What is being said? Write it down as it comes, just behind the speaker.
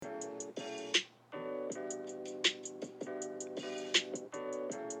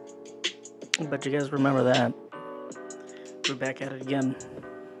But you guys remember that. We're back at it again.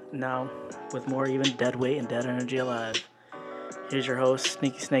 Now, with more even dead weight and dead energy alive. Here's your host,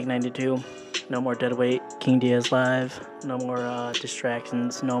 Sneaky Snake 92. No more dead weight, King Diaz live. No more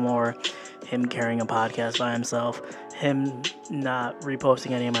distractions. No more him carrying a podcast by himself. Him not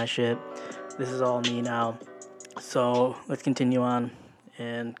reposting any of my shit. This is all me now. So let's continue on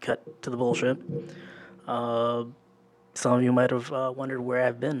and cut to the bullshit. Some of you might have wondered where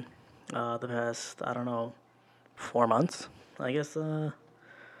I've been the past, 4 months. I guess 4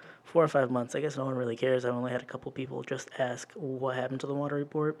 or 5 months. I guess no one really cares. I've only had a couple people just ask what happened to the water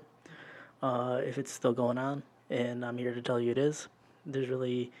report, if it's still going on, and I'm here to tell you it is. There's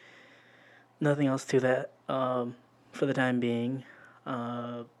really nothing else to that for the time being.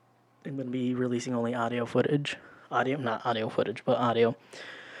 I'm going to be releasing only audio footage. Not audio footage, but audio.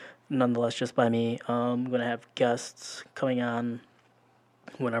 Nonetheless, just by me. I'm going to have guests coming on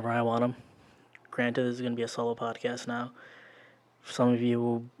whenever I want them. Granted, this is going to be a solo podcast now. For some of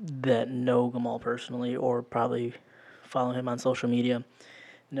you that know Gamal personally or probably follow him on social media,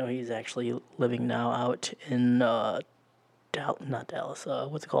 know he's actually living now out in not Dallas,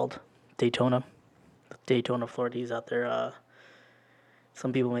 what's it called? Daytona, Florida. He's out there.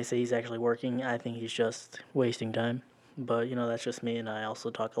 Some people may say he's actually working. I think he's just wasting time. But, that's just me, and I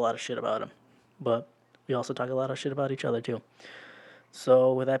also talk a lot of shit about him. But we also talk a lot of shit about each other, too.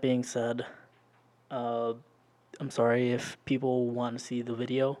 So, with that being said, I'm sorry if people want to see the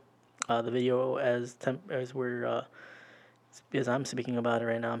video. The video as I'm speaking about it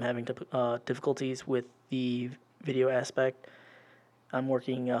right now, I'm having difficulties with the video aspect. I'm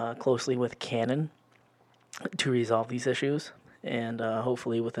working closely with Canon to resolve these issues, and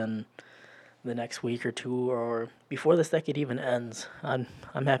hopefully within the next week or two, or before this decade even ends, I'm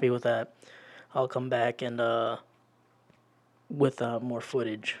happy with that. I'll come back and with more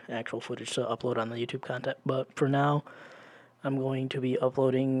footage, actual footage to upload on the YouTube content. But for now, I'm going to be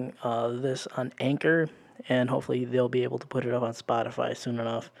uploading this on Anchor, and hopefully they'll be able to put it up on Spotify soon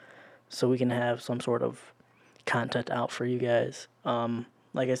enough so we can have some sort of content out for you guys.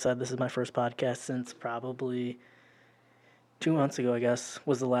 Like I said, this is my first podcast since probably 2 months ago, I guess,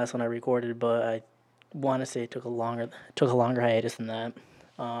 was the last one I recorded, but I want to say it took a longer hiatus than that.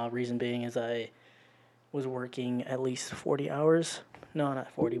 Reason being is I was working at least 40 hours. No,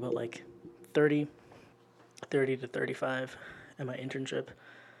 not 40, but like 30 to 35 at my internship,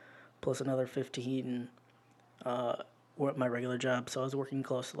 plus another 15 at my regular job. So I was working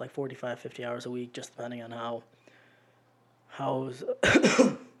close to like 45, 50 hours a week, just depending on how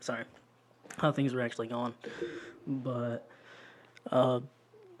things were actually going. But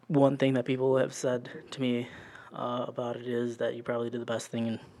one thing that people have said to me about it is that you probably did the best thing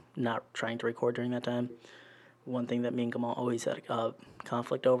in not trying to record during that time. One thing that me and Gamal always had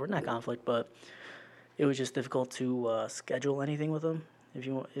conflict over, not conflict, but it was just difficult to schedule anything with him,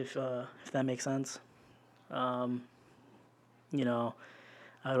 if that makes sense. I would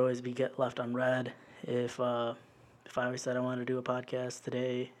always be left on red if I always said I wanted to do a podcast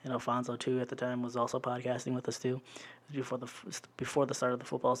today, and Alfonso too at the time was also podcasting with us too. It was before the start of the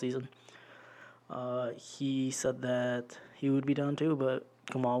football season. He said that he would be down too, but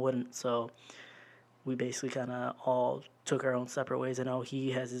Gamal wouldn't. So we basically kind of all took our own separate ways. I know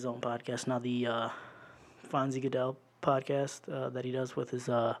he has his own podcast now, the Fonzie Goodell podcast that he does with his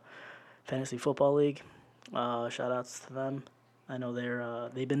fantasy football league. Shout outs to them. I know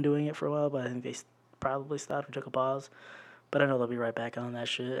they've been doing it for a while, but I think they probably stopped or took a pause. But I know they'll be right back on that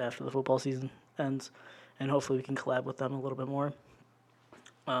shit after the football season ends, and hopefully we can collab with them a little bit more.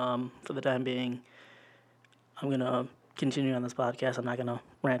 For the time being, I'm going to continue on this podcast. I'm not going to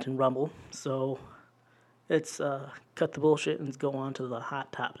rant and rumble. So let's cut the bullshit and go on to the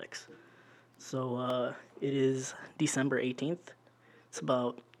hot topics. So it is December 18th. It's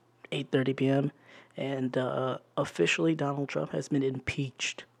about 8:30 p.m. And officially Donald Trump has been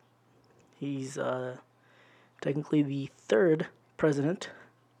impeached. He's technically the third president: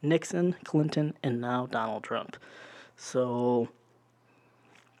 Nixon, Clinton, and now Donald Trump. So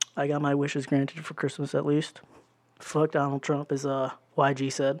I got my wishes granted for Christmas at least. Fuck Donald Trump, as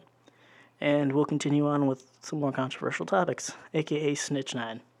YG said. And we'll continue on with some more controversial topics, aka Snitch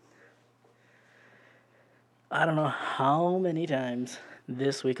 9. I don't know how many times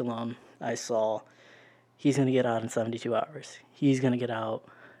this week alone I saw he's going to get out in 72 hours. He's going to get out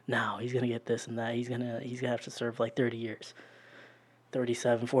now. He's going to get this and that. He's going to have to serve like 30 years.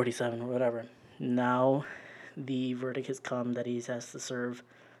 37, 47, or whatever. Now the verdict has come that he has to serve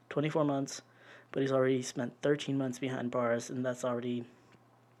 24 months, but he's already spent 13 months behind bars, and that's already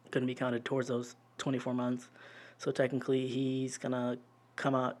going to be counted towards those 24 months. So technically he's going to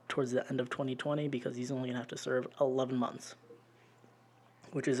come out towards the end of 2020 because he's only going to have to serve 11 months,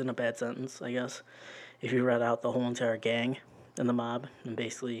 which isn't a bad sentence, I guess, if you read out the whole entire gang and the mob and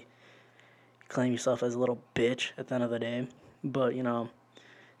basically claim yourself as a little bitch at the end of the day. But,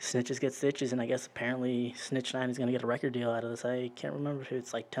 snitches get stitches, and I guess apparently Snitch 9 is going to get a record deal out of this. I can't remember if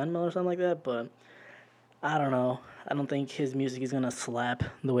it's like 10 mil or something like that, but I don't know. I don't think his music is going to slap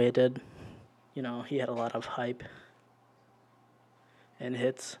the way it did. He had a lot of hype and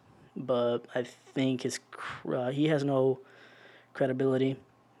hits, but I think he has no credibility.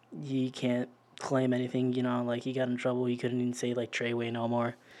 He can't claim anything, like he got in trouble. He couldn't even say like Treyway no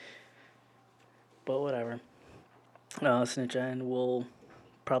more. But whatever. Snitch 9 will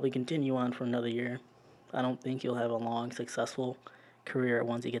probably continue on for another year. I don't think he'll have a long, successful career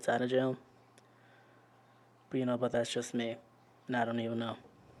once he gets out of jail. But that's just me, and I don't even know.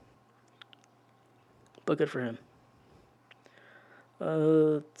 But good for him.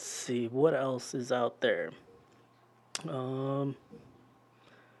 Let's see, what else is out there? I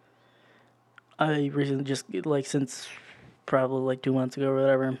recently just, since probably 2 months ago or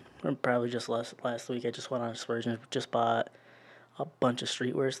whatever, or probably just last week, I just went on a splurge and just bought a bunch of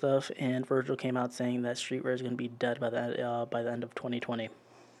streetwear stuff, and Virgil came out saying that streetwear is going to be dead by the end of 2020.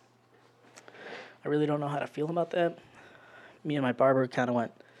 I really don't know how to feel about that. Me and my barber kind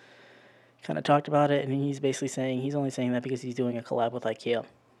of talked about it, and he's basically saying he's only saying that because he's doing a collab with IKEA.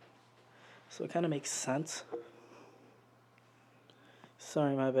 So it kind of makes sense.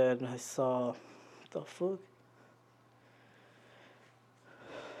 Sorry, my bad. I saw the fuck.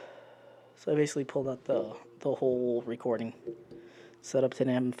 So I basically pulled out the whole recording setup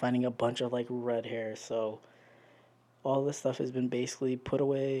today. I'm finding a bunch of red hair. So all this stuff has been basically put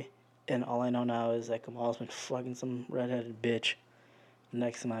away, and all I know now is that Kamal's been fucking some redheaded bitch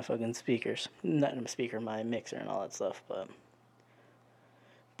next to my fucking speakers. Not my speaker, my mixer and all that stuff.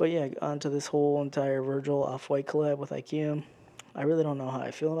 But yeah, on to this whole entire Virgil Off-White collab with IKEA. I really don't know how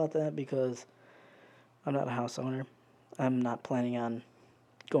I feel about that because I'm not a house owner. I'm not planning on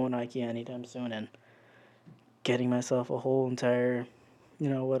going to IKEA anytime soon and getting myself a whole entire,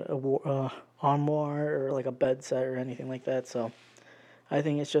 armoire or a bed set or anything like that. So I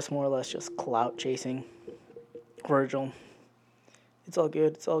think it's just more or less just clout chasing Virgil. It's all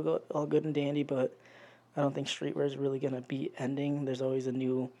good. It's all good and dandy, but I don't think streetwear is really going to be ending. There's always a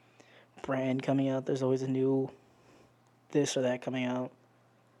new brand coming out. There's always a new this or that coming out.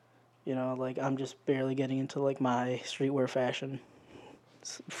 I'm just barely getting into my streetwear fashion.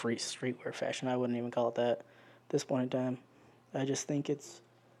 Free streetwear fashion, I wouldn't even call it that at this point in time. I just think it's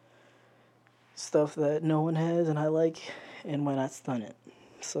stuff that no one has and I like, and why not stun it?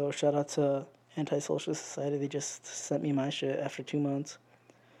 So shout out to Anti-Social Society. They just sent me my shit after 2 months.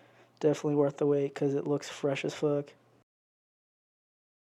 Definitely worth the wait because it looks fresh as fuck.